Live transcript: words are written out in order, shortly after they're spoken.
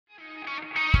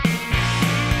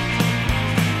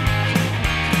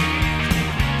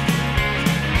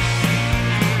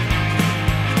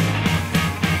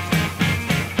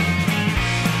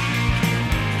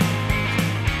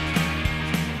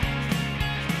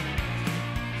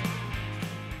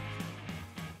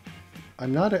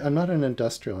I'm not an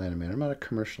industrial animator. I'm not a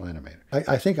commercial animator.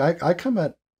 I think I come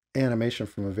at animation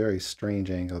from a very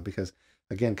strange angle because,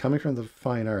 again, coming from the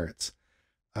fine arts,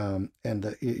 and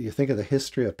you think of the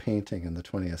history of painting in the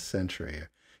 20th century.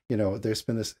 You know, there's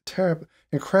been this terrible,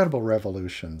 incredible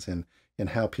revolutions in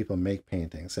how people make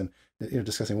paintings, and you're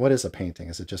discussing what is a painting.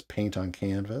 Is it just paint on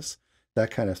canvas,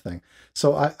 that kind of thing?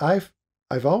 So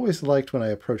I've always liked when I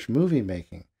approach movie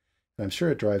making, and I'm sure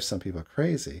it drives some people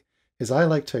crazy, is I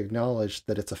like to acknowledge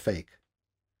that it's a fake,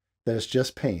 that it's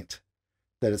just paint,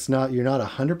 that it's not, you're not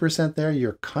 100% there,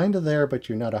 you're kind of there, but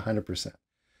you're not 100%.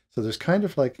 So there's kind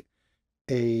of like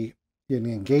an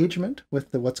engagement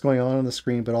with what's going on the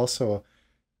screen, but also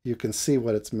you can see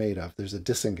what it's made of. There's a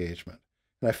disengagement.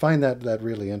 And I find that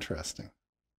really interesting.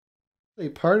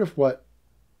 Part of what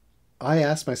I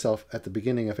ask myself at the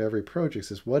beginning of every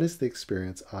project is, what is the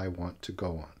experience I want to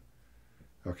go on?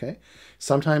 Okay?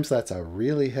 Sometimes that's a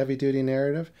really heavy-duty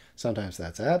narrative. Sometimes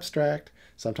that's abstract.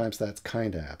 Sometimes that's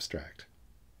kind of abstract.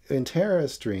 In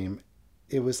Tara's dream,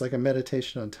 it was like a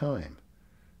meditation on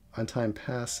time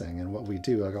passing and what we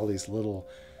do, like all these little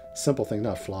simple things,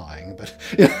 not flying, but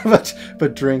you know,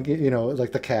 but drinking, you know,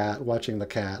 like the cat, watching the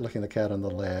cat, looking at the cat on the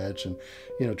ledge, and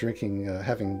you know, drinking,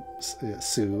 having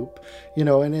soup, you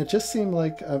know, and it just seemed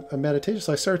like a meditation.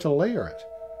 So I started to layer it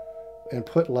and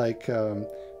put like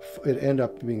it ended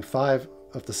up being 5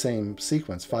 of the same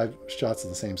sequence, 5 shots of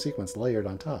the same sequence layered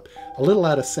on top, a little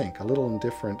out of sync, a little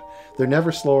indifferent. They're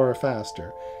never slower or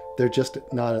faster. They're just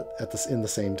not in the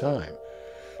same time.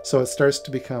 So it starts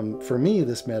to become, for me,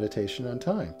 this meditation on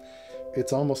time.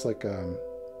 It's almost like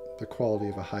the quality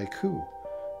of a haiku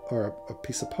or a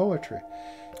piece of poetry.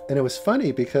 And it was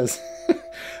funny because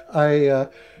I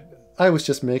was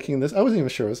just making this. I wasn't even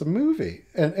sure it was a movie.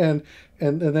 And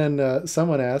then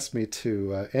someone asked me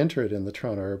to enter it in the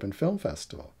Toronto Urban Film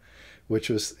Festival,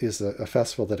 which is a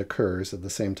festival that occurs at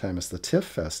the same time as the TIFF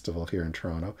Festival here in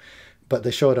Toronto, but they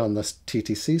show it on the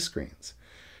TTC screens.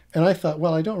 And I thought,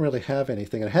 well, I don't really have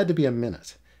anything. It had to be a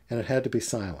minute, and it had to be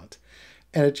silent.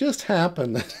 And it just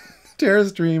happened that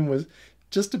Tara's dream was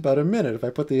just about a minute. If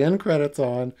I put the end credits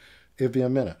on, it'd be a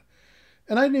minute.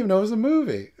 And I didn't even know it was a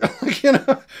movie. You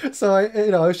know, so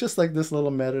it was just like this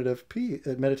little meditative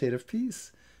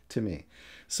piece to me.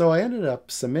 So I ended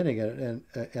up submitting it,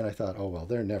 and I thought, oh well,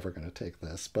 they're never going to take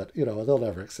this, but you know, they'll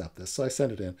never accept this. So I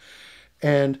sent it in,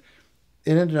 and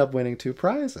it ended up winning 2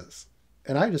 prizes.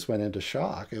 And I just went into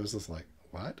shock. It was just like,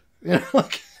 what? You know,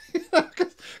 like,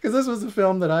 because this was a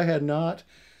film that I had not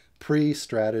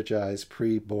pre-strategized,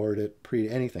 pre-boarded,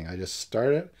 pre-anything. I just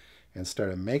started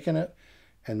making it,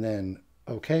 and then,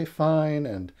 okay, fine,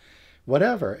 and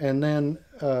whatever. And then,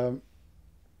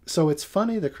 so it's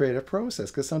funny, the creative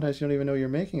process, because sometimes you don't even know you're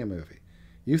making a movie.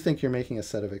 You think you're making a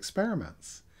set of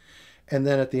experiments. And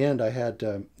then at the end, I had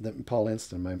Paul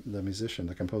Inston, the musician,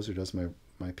 the composer who does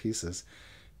my pieces,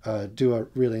 do a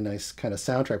really nice kind of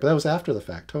soundtrack. But that was after the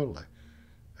fact, totally.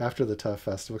 After the TUFF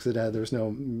Festival, because there was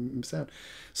no sound.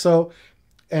 So,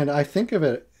 and I think of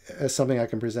it as something I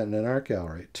can present in an art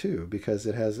gallery, too, because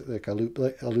it has like a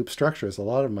loop structure, as a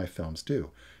lot of my films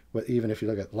do. But even if you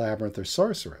look at Labyrinth or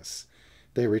Sorceress,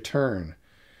 they return,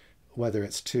 whether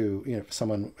it's to, you know,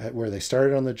 someone where they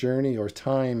started on the journey, or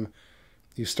time.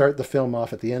 You start the film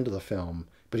off at the end of the film,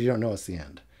 but you don't know it's the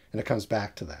end. And it comes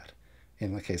back to that.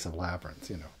 In the case of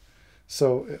Labyrinth, you know.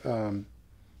 So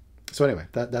anyway,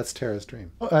 that's Tara's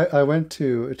dream. I went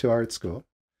to art school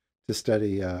to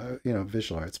study,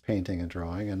 visual arts, painting and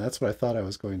drawing, and that's what I thought I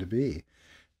was going to be.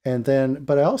 And then,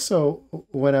 but I also,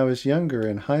 when I was younger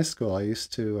in high school, I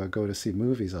used to go to see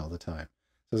movies all the time.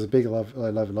 So it was a big love. I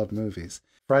love movies.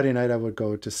 Friday night, I would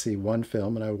go to see one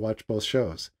film, and I would watch both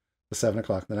shows, the 7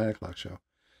 o'clock and the 9 o'clock show.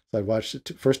 So I'd watch it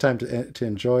first time to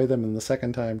enjoy them, and the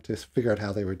second time to figure out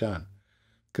how they were done.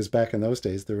 Because back in those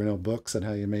days, there were no books on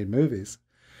how you made movies.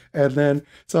 And then,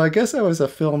 so I guess I was a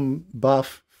film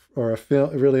buff, or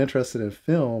really interested in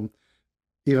film,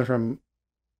 even from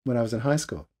when I was in high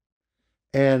school.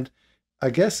 And I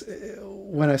guess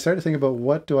when I started thinking about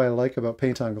what do I like about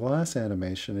paint on glass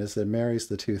animation, is that it marries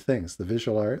the 2 things, the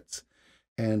visual arts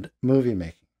and movie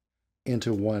making,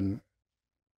 into one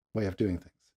way of doing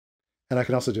things. And I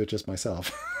can also do it just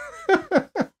myself.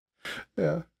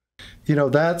 Yeah. You know,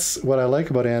 that's what I like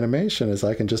about animation, is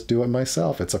I can just do it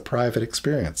myself. It's a private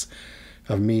experience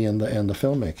of me and the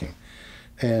filmmaking.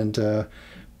 And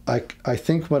I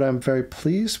think what I'm very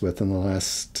pleased with in the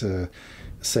last,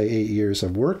 say, 8 years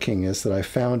of working, is that I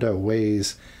found out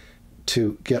ways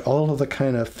to get all of the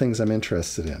kind of things I'm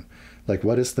interested in. Like,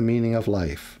 what is the meaning of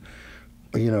life?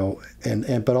 You know,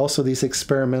 but also these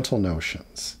experimental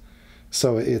notions.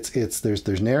 So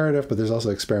there's narrative, but there's also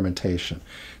experimentation.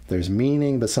 There's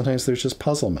meaning, but sometimes there's just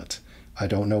puzzlement. I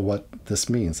don't know what this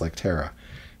means, like Terra.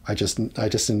 I just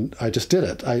did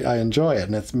it. I enjoy it,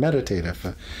 and it's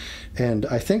meditative, and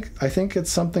I think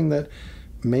it's something that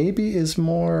maybe is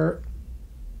more.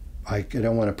 I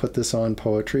don't want to put this on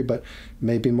poetry, but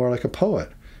maybe more like a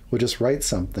poet would just write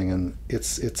something, and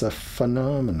it's a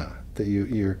phenomena that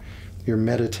you're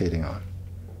meditating on,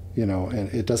 and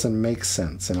it doesn't make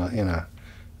sense in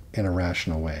a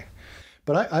rational way.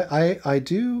 But I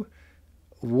do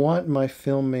want my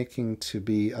filmmaking to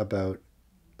be about,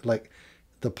 like,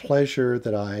 the pleasure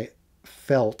that I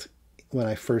felt when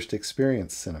I first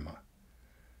experienced cinema.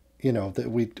 That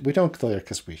we don't go there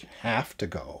because we have to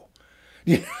go.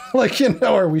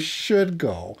 Or we should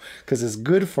go because it's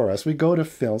good for us. We go to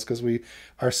films because we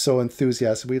are so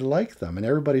enthusiastic. We like them, and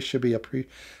everybody should be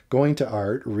going to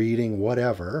art, reading,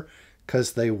 whatever,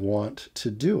 because they want to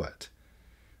do it.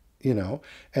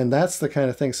 And that's the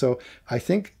kind of thing. So I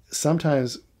think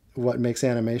sometimes what makes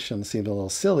animation seem a little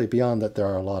silly, beyond that there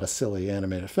are a lot of silly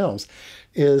animated films,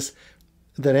 is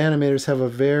that animators have a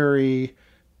very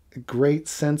great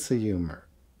sense of humor.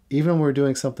 Even when we're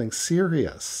doing something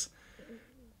serious,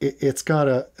 it's got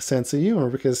a sense of humor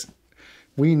because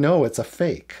we know it's a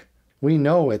fake. We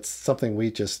know it's something we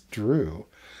just drew.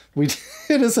 It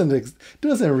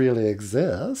doesn't really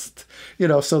exist,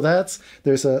 So if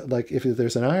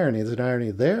there's an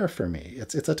irony there for me.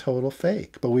 It's a total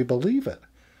fake, but we believe it,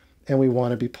 and we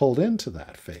want to be pulled into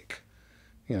that fake,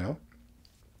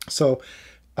 So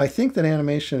I think that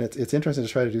animation, it's interesting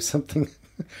to try to do something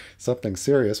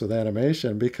serious with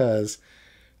animation, because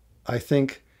I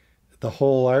think the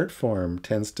whole art form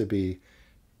tends to be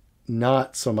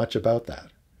not so much about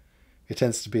that. It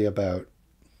tends to be about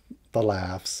the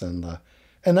laughs and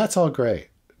that's all great.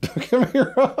 Don't get me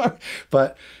wrong.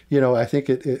 But, I think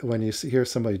when you hear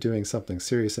somebody doing something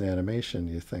serious in animation,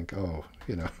 you think, oh,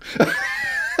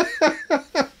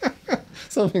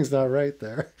 something's not right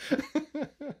there.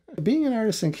 Being an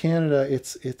artist in Canada,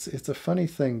 it's a funny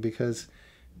thing, because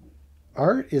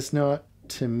art is not,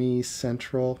 to me,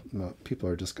 central. Well, people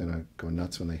are just going to go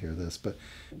nuts when they hear this, but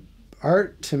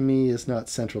art to me is not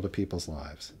central to people's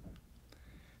lives.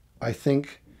 I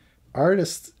think art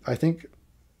is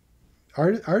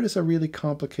a really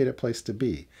complicated place to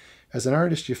be. As an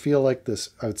artist, you feel like this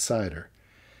outsider,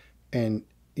 and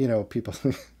people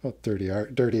think, well,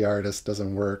 dirty artist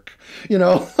doesn't work,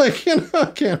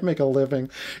 can't make a living,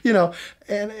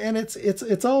 and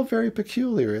it's all very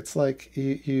peculiar. It's like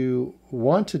you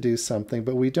want to do something,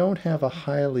 but we don't have a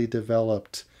highly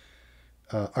developed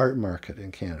art market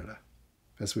in Canada,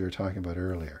 as we were talking about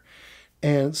earlier.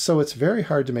 And so it's very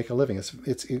hard to make a living.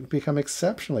 It's become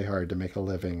exceptionally hard to make a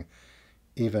living,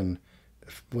 even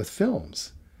with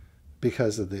films,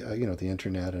 because of the the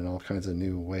internet and all kinds of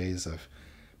new ways of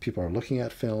people are looking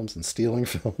at films and stealing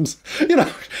films,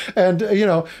 and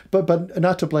but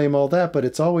not to blame all that, but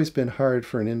it's always been hard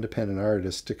for an independent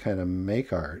artist to kind of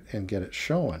make art and get it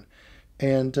shown.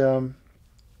 And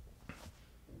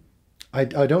I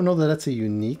don't know that that's a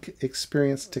unique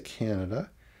experience to Canada.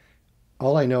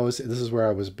 All I know is this is where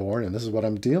I was born, and this is what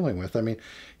I'm dealing with. I mean,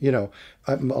 a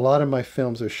lot of my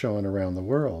films are shown around the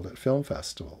world at film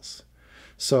festivals.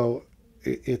 So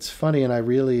it's funny, and I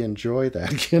really enjoy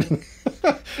that,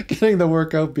 getting the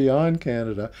work out beyond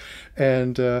Canada.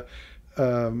 And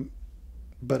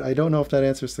but I don't know if that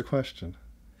answers the question.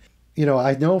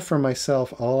 I know for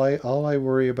myself, all I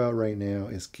worry about right now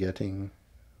is getting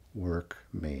work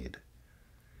made.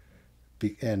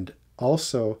 And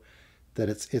also that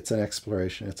it's an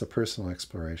exploration. It's a personal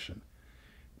exploration.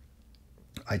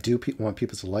 I do want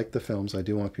people to like the films. I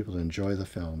do want people to enjoy the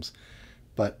films.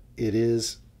 But it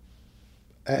is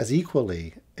as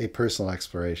equally a personal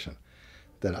exploration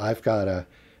that I've got to,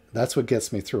 that's what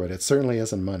gets me through it. It certainly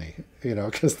isn't money,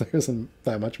 because there isn't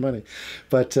that much money.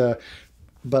 But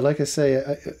like I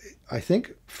say, I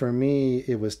think for me,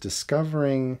 it was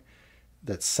discovering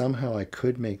that somehow I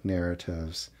could make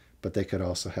narratives, but they could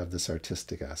also have this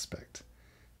artistic aspect.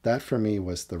 That for me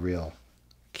was the real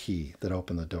key that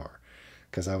opened the door,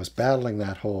 because I was battling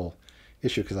that whole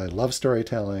issue, because I love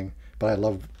storytelling, but I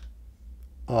love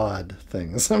odd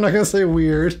things. I'm not going to say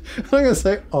weird. I'm not going to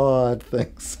say odd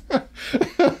things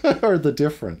or the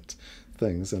different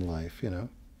things in life,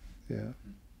 Yeah.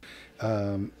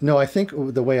 No, I think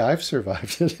the way I've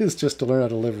survived it is just to learn how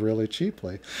to live really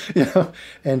cheaply,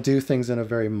 and do things in a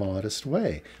very modest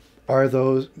way.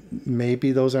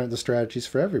 Maybe those aren't the strategies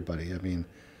for everybody. I mean,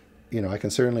 I can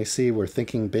certainly see where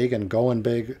thinking big and going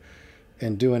big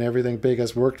and doing everything big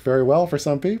has worked very well for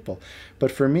some people.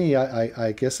 But for me,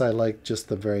 I guess I like just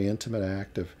the very intimate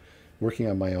act of working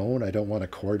on my own. I don't want to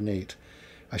coordinate.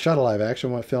 I shot a live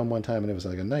action film one time, and it was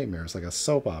like a nightmare. It's like a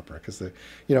soap opera because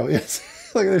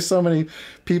it's like there's so many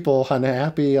people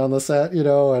unhappy on the set,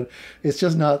 and it's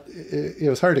just not. It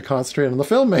was hard to concentrate on the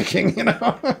filmmaking,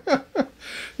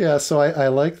 Yeah, so I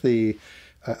like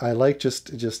I like just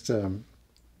doing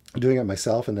it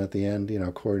myself, and at the end,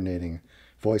 coordinating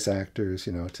voice actors,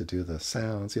 to do the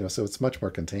sounds, so it's much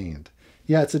more contained.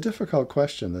 Yeah, it's a difficult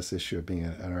question, this issue of being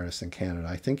an artist in Canada.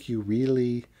 I think you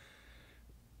really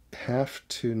have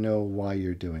to know why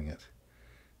you're doing it,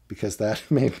 because that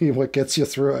may be what gets you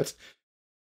through it.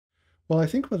 Well, I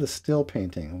think with a still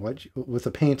painting, with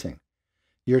a painting,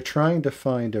 you're trying to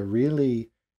find a really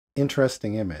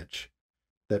interesting image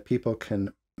that people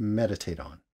can meditate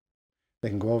on. They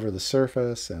can go over the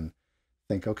surface and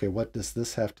think, okay, what does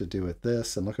this have to do with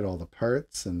this? And look at all the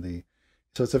parts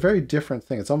so it's a very different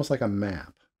thing. It's almost like a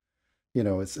map,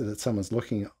 it's that someone's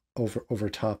looking over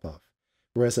top of.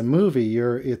 Whereas a movie,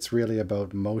 it's really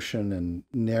about motion and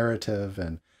narrative,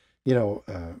 and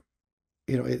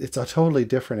it's a totally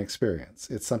different experience.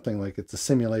 It's something like it's a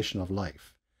simulation of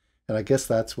life, and I guess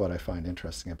that's what I find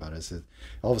interesting about it. Is that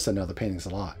all of a sudden now the painting's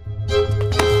alive.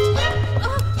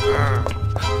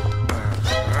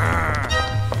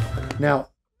 Now,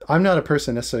 I'm not a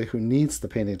person necessarily who needs the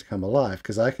painting to come alive,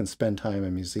 because I can spend time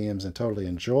in museums and totally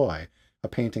enjoy a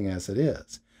painting as it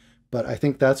is. But I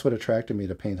think that's what attracted me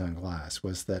to paint on glass,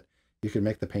 was that you could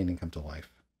make the painting come to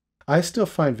life. I still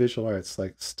find visual arts,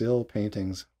 like still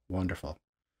paintings, wonderful.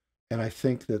 And I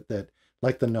think that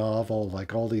like the novel,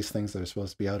 like all these things that are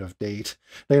supposed to be out of date,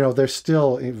 they're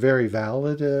still very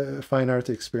valid fine art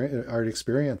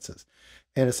experiences.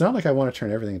 And it's not like I want to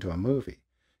turn everything into a movie,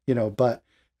 but,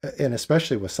 and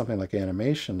especially with something like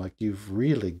animation, like you've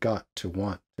really got to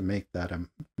want to make that a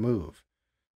move,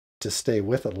 to stay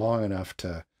with it long enough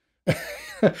to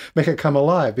make it come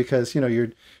alive, because you're,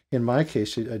 in my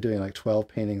case, you're doing like 12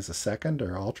 paintings a second,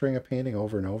 or altering a painting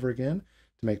over and over again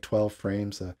to make 12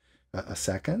 frames a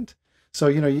second. So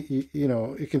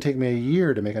it can take me a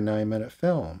year to make a 9-minute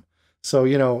film. So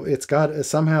it's got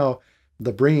somehow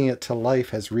the bringing it to life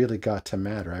has really got to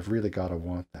matter. I've really got to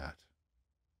want that.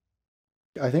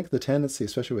 I think the tendency,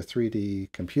 especially with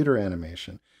 3D computer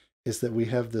animation, is that we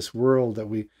have this world that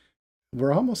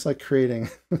we're almost like creating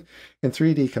in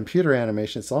 3D computer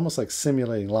animation. It's almost like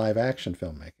simulating live action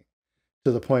filmmaking,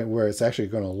 to the point where it's actually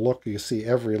going to look, you see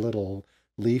every little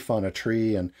leaf on a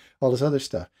tree and all this other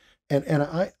stuff. And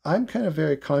I'm kind of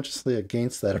very consciously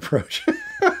against that approach.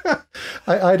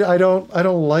 I don't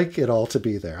like it all to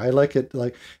be there. I like it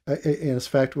like, in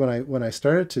fact, when I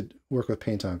started to work with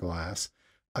paint on glass,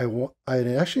 I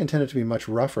actually intended to be much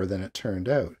rougher than it turned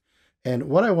out. And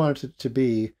what I wanted to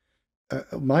be,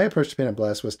 my approach to paint on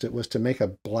glass was to make a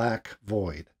black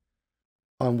void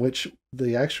on which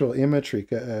the actual imagery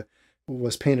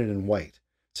was painted in white.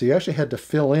 So you actually had to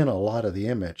fill in a lot of the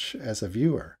image as a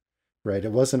viewer, right?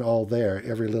 It wasn't all there.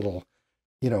 Every little,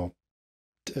 you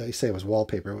say it was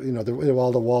wallpaper,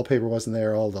 all the wallpaper wasn't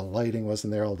there, all the lighting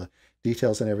wasn't there, all the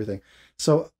details and everything.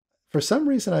 So for some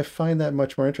reason, I find that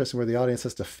much more interesting, where the audience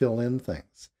has to fill in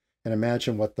things and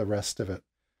imagine what the rest of it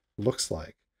looks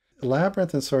like.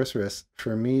 Labyrinth and Sorceress,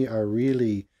 for me, are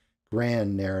really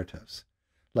grand narratives.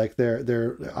 Like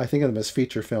I think of them as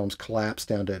feature films collapsed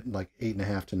down to like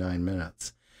 8.5 to 9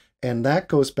 minutes. And that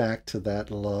goes back to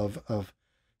that love of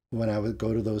when I would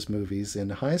go to those movies in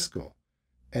high school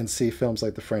and see films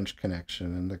like The French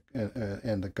Connection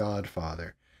and the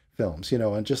Godfather films,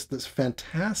 and just this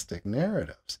fantastic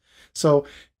narratives. So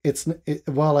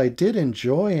while I did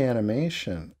enjoy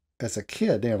animation as a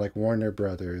kid, like Warner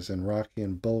Brothers and Rocky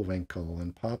and Bullwinkle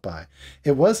and Popeye,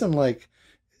 it wasn't like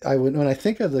when I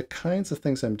think of the kinds of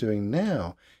things I'm doing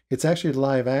now, it's actually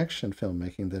live action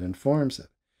filmmaking that informs it.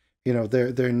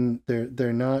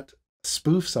 They're not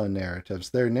spoofs on narratives,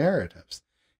 they're narratives.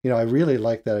 I really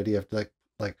like that idea of like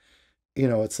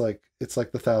it's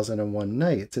like the 1001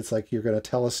 Nights. It's like you're going to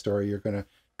tell a story, you're going to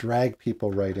drag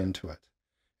people right into it.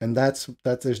 And that's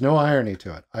there's no irony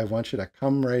to it. I want you to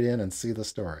come right in and see the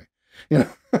story.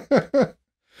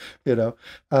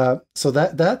 So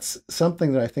that's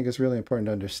something that I think is really important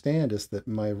to understand, is that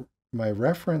my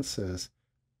references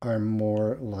are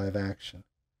more live action.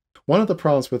 One of the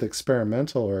problems with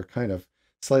experimental or kind of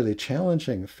slightly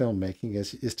challenging filmmaking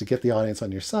is to get the audience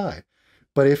on your side.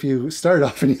 But if you started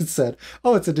off and you said,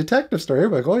 oh, it's a detective story,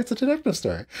 everybody go, oh, it's a detective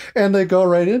story. And they go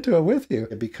right into it with you,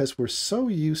 because we're so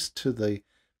used to the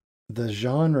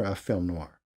genre of film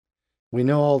noir. We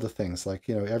know all the things, like,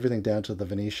 everything down to the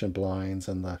Venetian blinds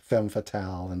and the femme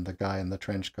fatale and the guy in the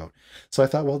trench coat. So I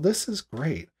thought, well, this is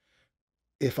great.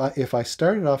 If I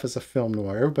started off as a film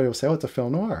noir, everybody will say, oh, it's a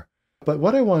film noir. But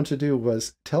what I wanted to do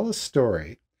was tell a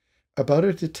story about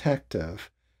a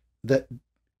detective that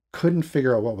couldn't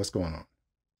figure out what was going on.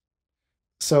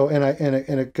 So,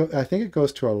 I think it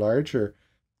goes to a larger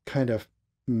kind of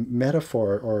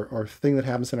metaphor or thing that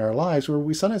happens in our lives where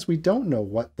we sometimes we don't know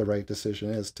what the right decision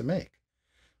is to make.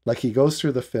 Like he goes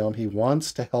through the film, he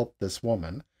wants to help this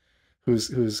woman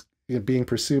who's being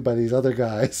pursued by these other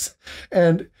guys,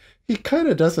 and he kind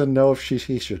of doesn't know if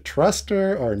he should trust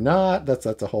her or not. That's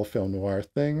a whole film noir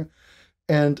thing.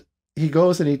 And he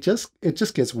goes and it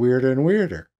just gets weirder and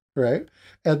weirder, right?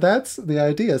 And that's the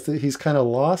idea, is that he's kind of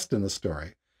lost in the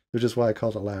story, which is why I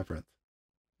called it Labyrinth.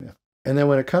 Yeah. And then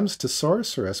when it comes to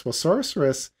Sorceress, well,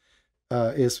 Sorceress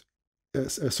is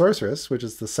Sorceress, which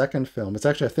is the second film. It's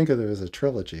actually, I think of it as a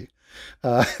trilogy.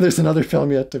 There's another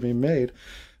film yet to be made.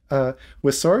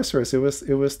 With Sorceress, it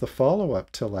was the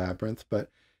follow-up to Labyrinth, but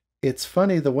it's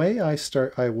funny, the way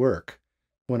I work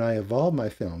when I evolve my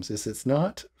films is it's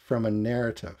not from a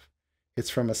narrative, it's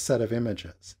from a set of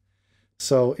images.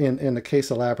 So in the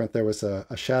case of Labyrinth, there was a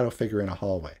shadow figure in a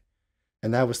hallway,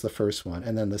 and that was the first one.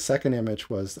 And then the second image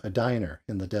was a diner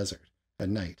in the desert at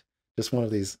night, just one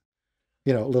of these,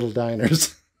 little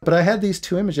diners. But I had these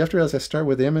two images. You have to realize I start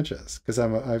with images because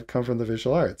I've come from the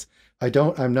visual arts.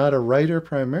 I'm not a writer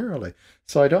primarily.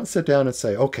 So I don't sit down and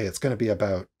say, okay, it's going to be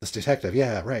about this detective.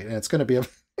 Yeah, right. And it's going to be,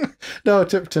 no,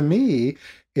 to me,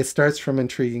 it starts from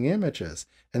intriguing images.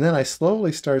 And then I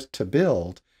slowly start to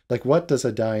build, like, what does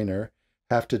a diner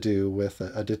have to do with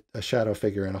a shadow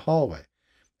figure in a hallway?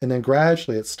 And then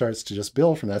gradually it starts to just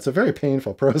build from that. It's a very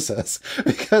painful process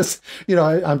because,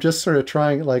 I'm just sort of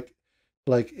trying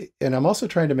and I'm also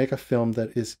trying to make a film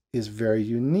that is very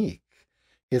unique.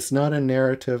 It's not a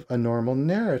normal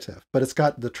narrative, but it's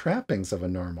got the trappings of a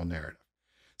normal narrative.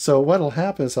 So what'll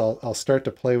happen is I'll start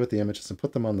to play with the images and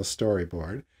put them on the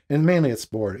storyboard. And mainly it's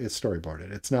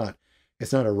storyboarded. It's not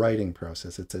a writing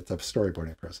process. It's a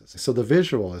storyboarding process. So the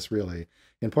visual is really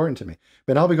important to me.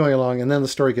 But I'll be going along, and then the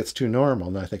story gets too normal,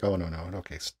 and I think, oh no,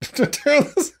 okay,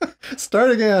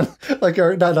 start again.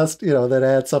 That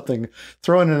adds something,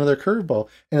 throw in another curveball,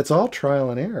 and it's all trial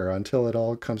and error until it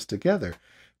all comes together.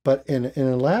 But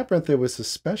in Labyrinth, it was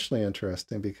especially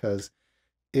interesting because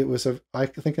I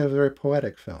think a very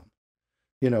poetic film.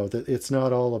 That it's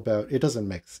not all about, it doesn't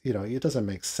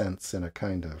make sense in a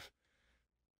kind of,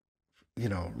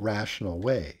 rational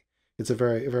way. It's a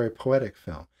very, very poetic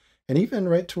film. And even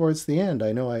right towards the end,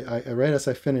 I know I right as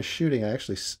I finished shooting, I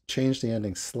actually changed the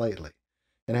ending slightly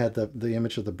and had the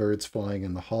image of the birds flying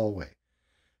in the hallway.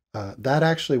 That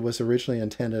actually was originally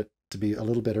intended to be a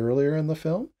little bit earlier in the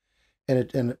film.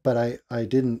 But I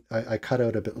cut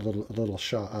out a little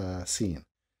shot, scene.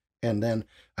 And then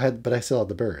but I still had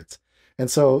the birds.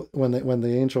 And so when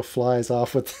the angel flies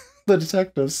off with the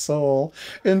detective's soul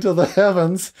into the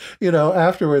heavens,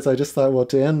 afterwards I just thought, well,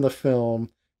 to end the film,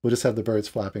 we'll just have the birds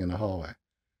flapping in the hallway,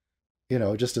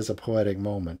 just as a poetic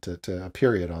moment, to a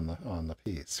period on the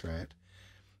piece, right?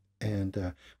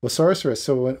 And Sorceress.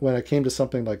 So when I came to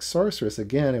something like Sorceress,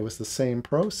 again, it was the same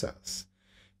process.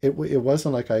 It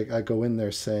wasn't like I go in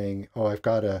there saying, oh, I've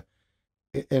got to.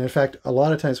 And in fact, a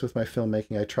lot of times with my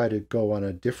filmmaking, I try to go on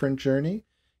a different journey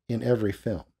in every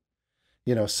film.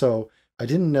 So I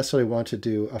didn't necessarily want to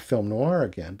do a film noir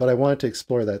again, but I wanted to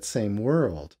explore that same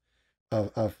world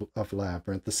of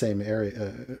Labyrinth, the same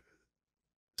area,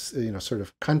 sort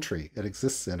of country it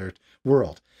exists in, or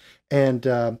world.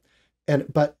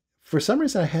 But for some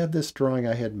reason I had this drawing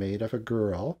I had made of a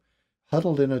girl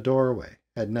huddled in a doorway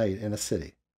at night in a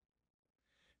city.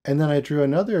 And then I drew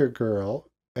another girl,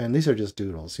 and these are just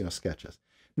doodles, sketches.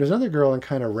 There's another girl in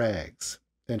kind of rags,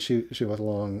 and she with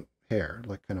long hair,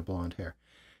 like kind of blonde hair.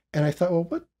 And I thought,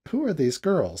 well, who are these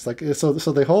girls? So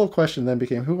the whole question then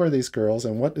became, who are these girls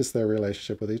and what is their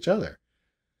relationship with each other?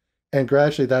 And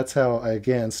gradually that's how I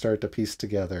again start to piece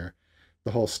together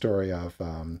the whole story of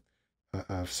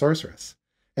Sorceress.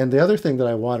 And the other thing that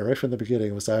I wanted right from the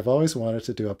beginning was I've always wanted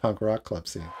to do a punk rock club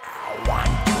scene.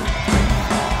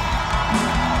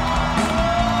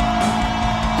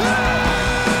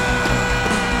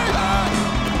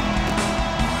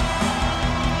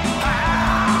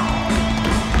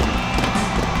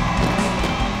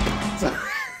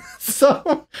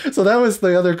 So that was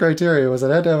the other criteria, was it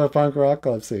had to have a punk rock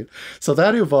club scene. So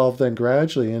that evolved then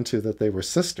gradually into that they were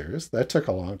sisters. That took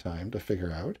a long time to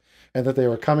figure out. And that they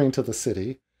were coming to the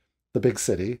city, the big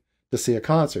city, to see a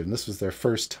concert. And this was their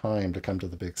first time to come to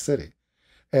the big city.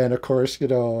 And of course,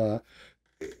 so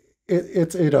that's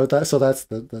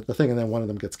the thing. And then one of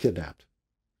them gets kidnapped.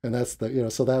 And that's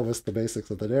so that was the basics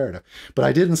of the narrative. But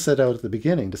I didn't set out at the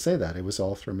beginning to say that. It was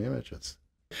all from images.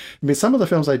 I mean, some of the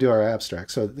films I do are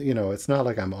abstract, so it's not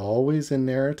like I'm always in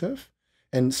narrative,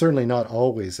 and certainly not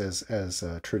always as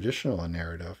traditional a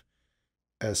narrative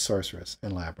as Sorceress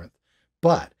and Labyrinth.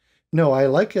 But no, I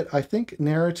like it. I think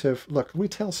narrative. Look, we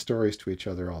tell stories to each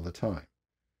other all the time,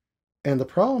 and the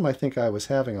problem I think I was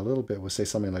having a little bit was, say,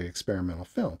 something like experimental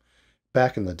film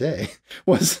back in the day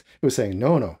was saying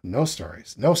no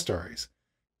stories, no stories.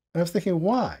 And I was thinking,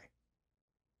 why?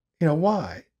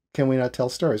 Why can we not tell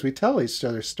stories? We tell each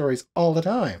other stories all the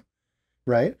time,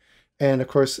 right? And of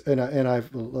course, I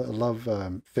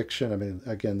love fiction. I mean,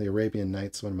 again, The Arabian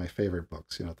Nights, one of my favorite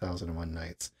books. 1001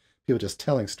 Nights. People just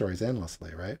telling stories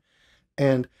endlessly, right?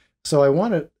 And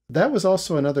so that was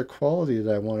also another quality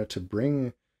that I wanted to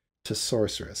bring to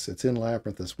Sorceress. It's in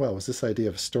Labyrinth as well. Was this idea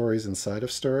of stories inside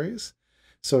of stories?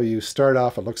 So you start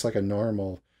off, it looks like a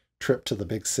normal trip to the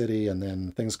big city, and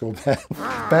then things go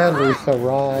badly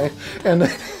awry, and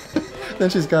then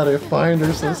she's got to find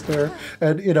her sister,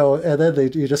 and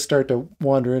then you just start to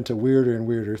wander into weirder and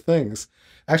weirder things,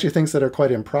 actually things that are quite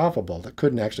improbable that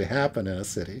couldn't actually happen in a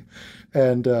city,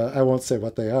 and I won't say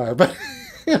what they are, but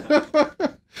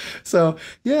so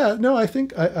yeah, no, I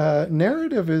think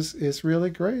narrative is really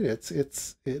great. It's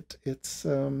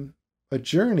a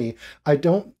journey.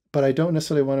 But I don't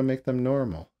necessarily want to make them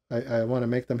normal. I want to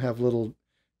make them have little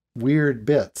weird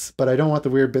bits, but I don't want the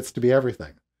weird bits to be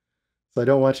everything. So I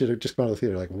don't want you to just go to the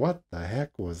theater like, what the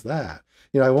heck was that?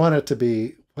 I want it to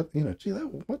be,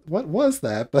 what was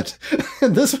that? But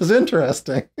this was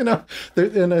interesting, and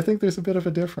I think there's a bit of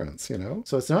a difference,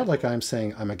 So it's not like I'm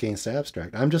saying I'm against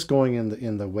abstract. I'm just going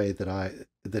in the way that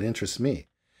interests me,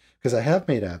 because I have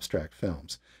made abstract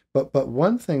films. But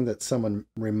one thing that someone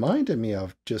reminded me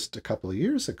of just a couple of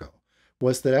years ago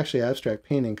was that actually abstract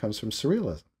painting comes from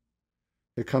surrealism.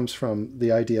 It comes from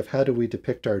the idea of how do we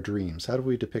depict our dreams? How do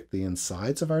we depict the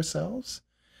insides of ourselves?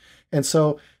 And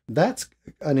so that's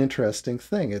an interesting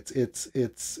thing.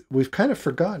 It's we've kind of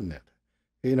forgotten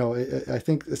it. I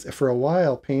think for a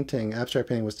while abstract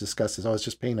painting was discussed as, it's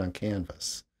just paint on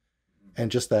canvas. And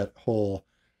just that whole,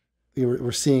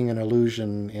 we're seeing an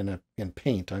illusion in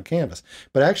paint on canvas.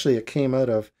 But actually it came out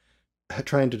of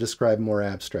trying to describe more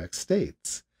abstract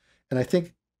states. And I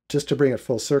think, just to bring it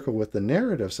full circle with the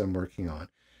narratives I'm working on,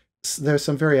 there's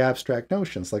some very abstract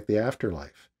notions like the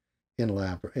afterlife in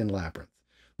Labyrinth,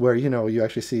 where you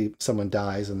actually see someone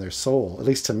dies and their soul, at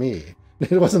least to me,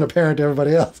 it wasn't apparent to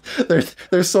everybody else,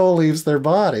 their soul leaves their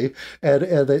body and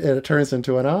it turns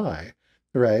into an eye,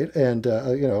 right? And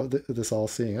this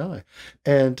all-seeing eye.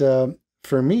 And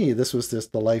for me, this was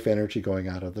just the life energy going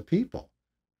out of the people,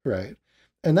 right?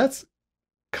 And that's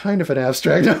kind of an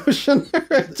abstract notion,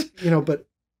 right? But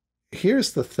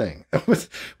here's the thing.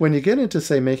 When you get into,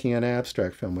 say, making an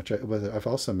abstract film, which I've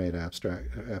also made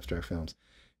abstract films,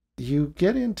 you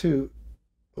get into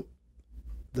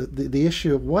the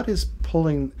issue of what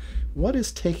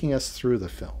is taking us through the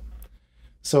film.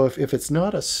 So if it's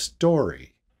not a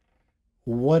story,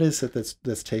 what is it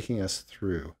that's taking us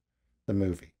through the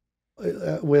movie?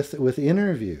 With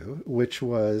Interview, which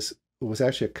was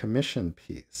actually a commission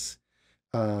piece,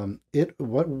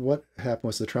 what happened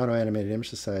was the Toronto Animated Image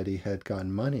Society had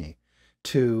gotten money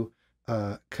to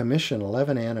commission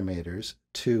 11 animators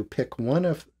to pick one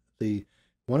of the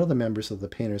members of the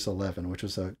Painters 11, which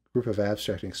was a group of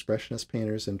abstract and expressionist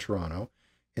painters in Toronto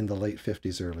in the late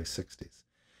 50s, early 60s.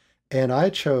 And I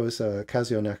chose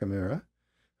Kazuo Nakamura,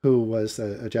 who was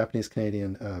a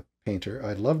Japanese-Canadian painter.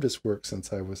 I loved his work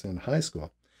since I was in high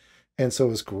school. And so it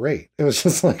was great. It was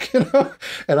just like,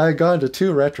 and I had gone to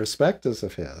 2 retrospectives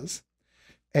of his,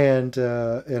 and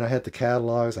I had the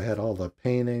catalogs, I had all the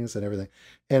paintings and everything.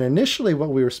 And initially what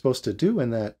we were supposed to do in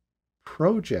that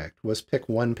project was pick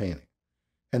one painting,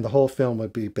 and the whole film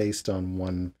would be based on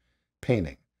one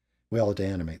painting. We all had to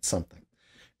animate something.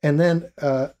 And then,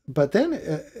 but then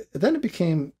it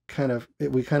became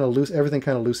everything kind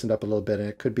of loosened up a little bit, and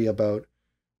it could be about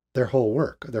their whole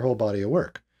work, their whole body of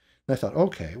work. And I thought,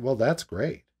 okay, well, that's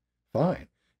great. Fine.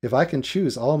 If I can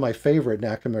choose all my favorite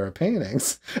Nakamura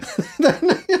paintings,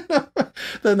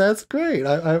 then that's great.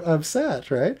 I'm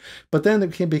set, right? But then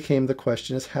it became the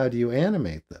question is, how do you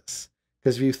animate this?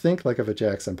 Because if you think like of a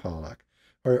Jackson Pollock,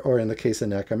 or in the case of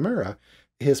Nakamura,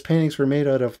 his paintings were made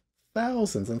out of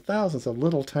thousands and thousands of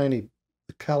little tiny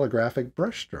calligraphic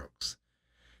brushstrokes.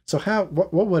 So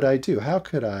what would I do? How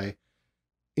could I,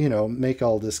 make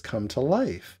all this come to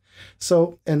life?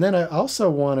 So, and then I also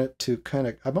wanted to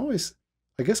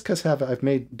I guess because I've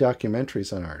made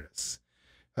documentaries on artists.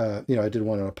 I did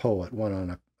one on a poet, one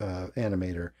on a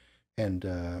animator, and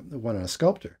one on a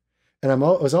sculptor. And I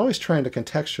was always trying to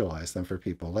contextualize them for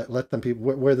people, let them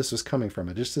where this was coming from.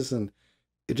 It just isn't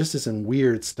it just isn't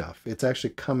weird stuff. It's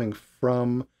actually coming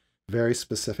from very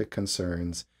specific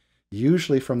concerns,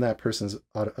 usually from that person's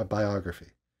biography.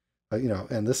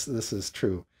 And this is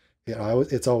true.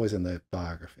 It's always in the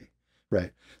biography,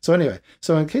 right? So anyway,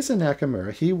 so in case of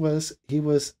Nakamura, he was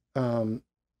an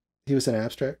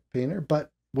abstract painter,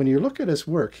 but when you look at his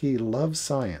work, he loved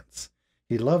science.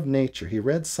 He loved nature. He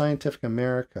read Scientific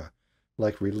America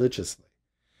like religiously.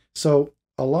 So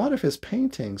a lot of his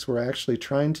paintings were actually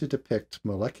trying to depict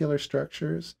molecular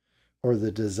structures or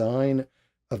the design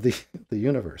of the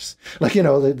universe. Like,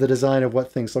 the design of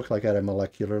what things look like at a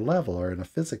molecular level or in a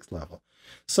physics level.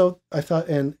 So I thought,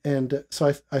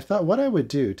 I thought what I would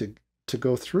do to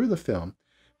go through the film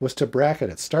was to bracket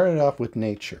it. Started off with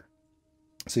nature.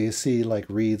 So you see like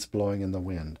reeds blowing in the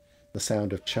wind, the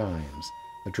sound of chimes,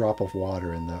 a drop of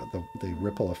water and the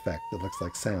ripple effect that looks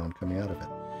like sound coming out of it.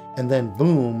 And then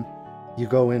boom, you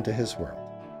go into his world.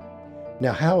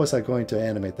 Now, how was I going to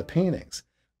animate the paintings?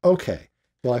 Okay,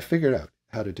 well, I figured out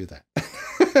how to do that.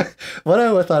 What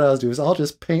I thought I was doing is I'll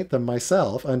just paint them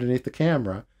myself underneath the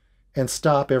camera and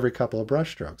stop every couple of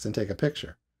brush strokes and take a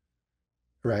picture.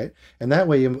 Right? And that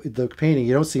way, the painting,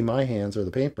 you don't see my hands or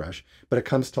the paintbrush, but it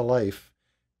comes to life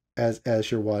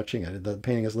as you're watching it. The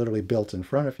painting is literally built in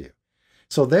front of you.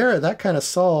 So that kind of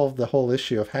solved the whole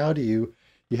issue of how do you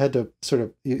had to sort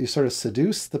of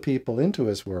seduce the people into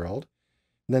his world,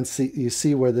 and then you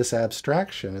see where this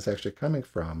abstraction is actually coming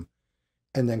from,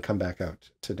 and then come back out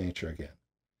to nature again.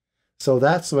 So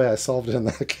that's the way I solved it in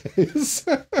that case.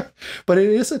 But it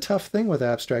is a tough thing with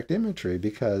abstract imagery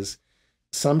because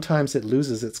sometimes it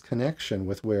loses its connection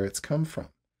with where it's come from.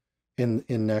 In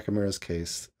Nakamura's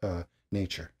case,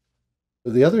 nature.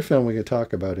 The other film we could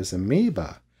talk about is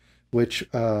Amoeba, which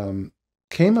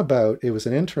came about. It was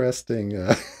an interesting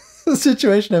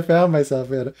situation I found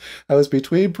myself in. I was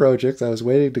between projects. I was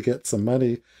waiting to get some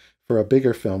money for a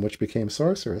bigger film, which became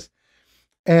Sorceress.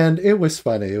 And it was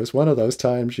funny. It was one of those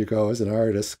times you go as an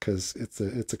artist, because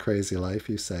it's a crazy life.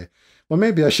 You say, well,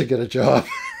 maybe I should get a job.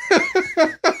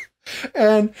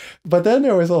 But then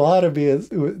there was a lot of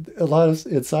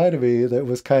inside of me that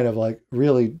was kind of like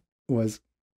really was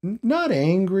not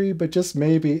angry, but just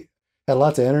maybe had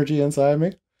lots of energy inside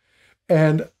me.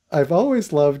 And I've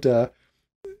always loved the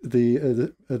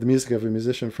music of a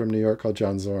musician from New York called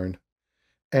John Zorn,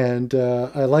 and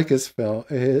I like his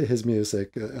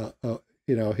music.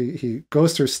 He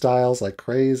goes through styles like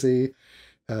crazy.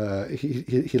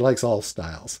 He likes all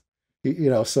styles.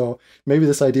 So maybe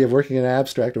this idea of working in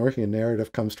abstract and working in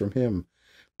narrative comes from him.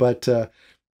 But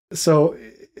so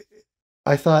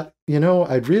I thought,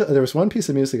 there was one piece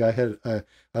of music I had.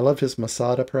 I loved his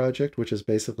Masada project, which is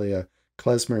basically a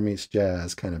klezmer meets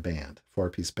jazz kind of band,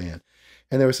 4-piece band.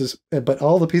 And there was this, but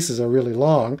all the pieces are really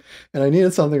long, and I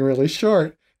needed something really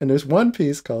short. And there's one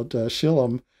piece called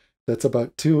Shillum that's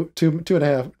about 2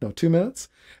 minutes.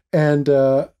 And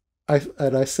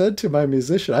I said to my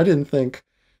musician, I didn't think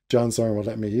John Zorn would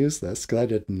let me use this because I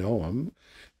didn't know him.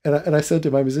 And I said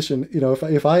to my musician,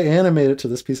 if I animate it to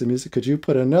this piece of music, could you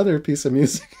put another piece of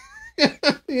music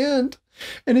at the end?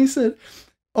 And he said,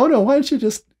 oh no, why don't you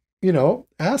just,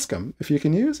 ask him if you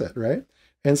can use it, right?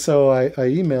 And so I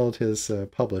emailed his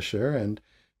publisher, and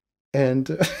and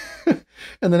the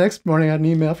next morning I had an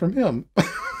email from him.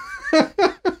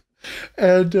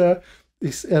 And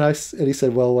he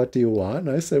said, well, what do you want?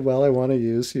 And I said, well, I want to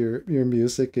use your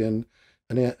music in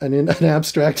an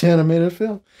abstract animated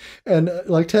film. And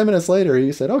like 10 minutes later,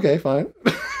 he said, okay, fine.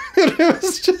 And it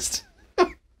was just,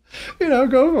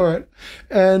 go for it.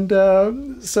 And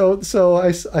so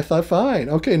I thought, fine,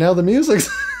 okay, now the music's,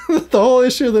 the whole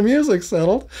issue of the music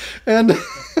settled. And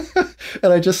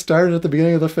and I just started at the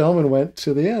beginning of the film and went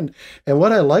to the end. And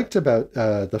what I liked about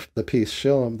the piece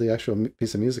Shillum, the actual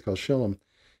piece of music called Shillum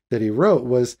that he wrote,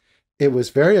 was it was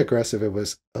very aggressive. It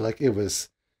was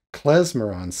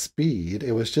klezmer on speed.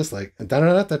 It was just like and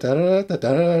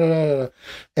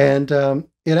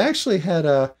it actually had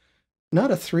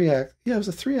not a 3-act. Yeah, it was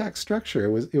a 3-act structure.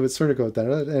 It would sort of go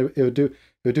it would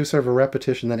do sort of a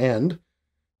repetition, then end,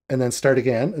 and then start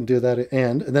again and do that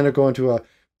end, and then it'd go into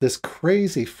this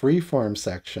crazy freeform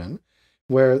section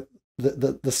where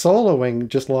the soloing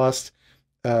just lost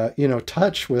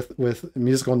touch with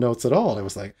musical notes at all. It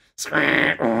was like,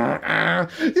 like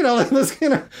this,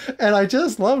 and I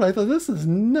just loved it. I thought, this is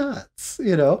nuts,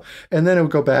 and then it would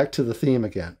go back to the theme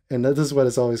again. And this is what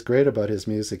is always great about his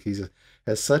music. He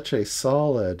has such a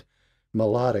solid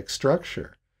melodic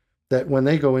structure that when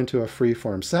they go into a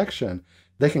freeform section,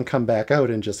 they can come back out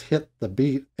and just hit the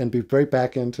beat and be right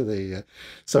back into the,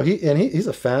 so he's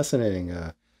a fascinating,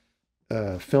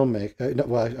 filmmaker.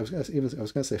 Well, I was going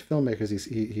to say filmmaker because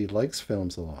he likes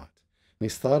films a lot,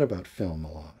 he's thought about film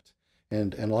a lot,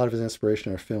 and a lot of his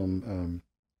inspiration are film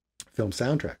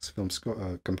soundtracks,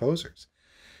 composers,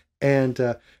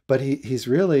 and but he's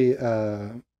really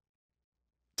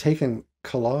taken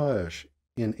collage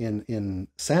in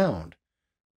sound,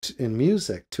 in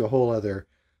music, to a whole other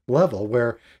level,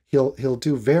 where he'll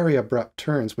do very abrupt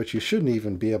turns which you shouldn't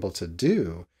even be able to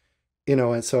do,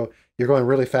 and so you're going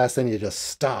really fast, then you just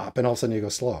stop, and all of a sudden you go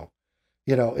slow,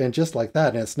 and just like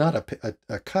that. And it's not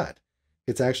a cut,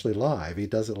 it's actually live. He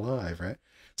does it live, right?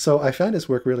 So I found his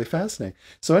work really fascinating.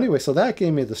 So anyway, so that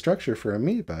gave me the structure for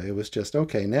Amoeba. It was just,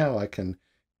 okay, now I've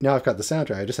got the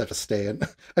soundtrack. I just have to I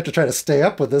have to try to stay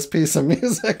up with this piece of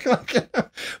music,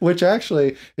 which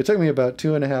actually, it took me about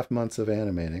 2.5 months of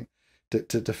animating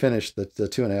to finish the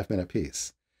 2.5 minute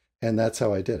piece. And that's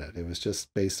how I did it. It was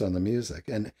just based on the music.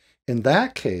 And in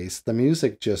that case, the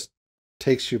music just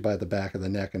takes you by the back of the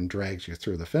neck and drags you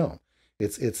through the film.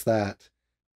 It's that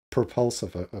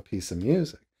propulsive a piece of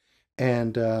music.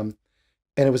 And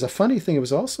it was a funny thing. It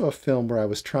was also a film where I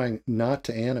was trying not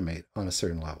to animate on a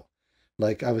certain level.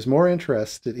 Like, I was more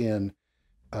interested in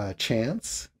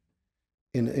chance,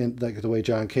 in like the way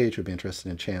John Cage would be interested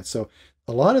in chance. So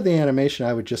a lot of the animation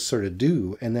I would just sort of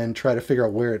do and then try to figure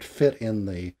out where it fit in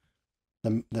the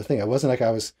thing. It wasn't like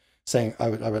I was saying I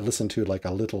would listen to like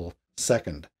a little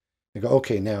second and go,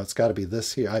 okay, now it's got to be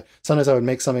this here. Sometimes I would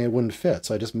make something that wouldn't fit,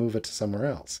 so I just move it to somewhere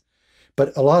else.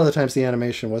 But a lot of the times the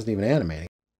animation wasn't even animating.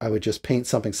 I would just paint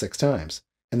something 6 times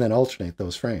and then alternate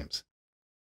those frames.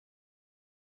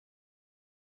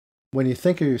 When you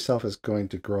think of yourself as going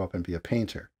to grow up and be a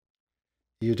painter,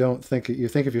 you think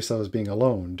of yourself as being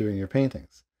alone doing your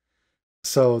paintings.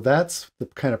 So that's the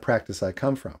kind of practice I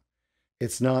come from.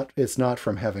 It's not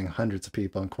from having hundreds of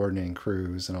people and coordinating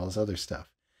crews and all this other stuff.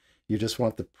 You just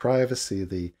want the privacy,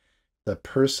 the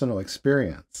personal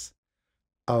experience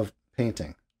of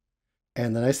painting.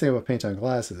 And the nice thing about painting on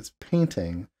glass is it's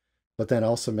painting, but then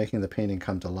also making the painting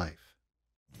come to life.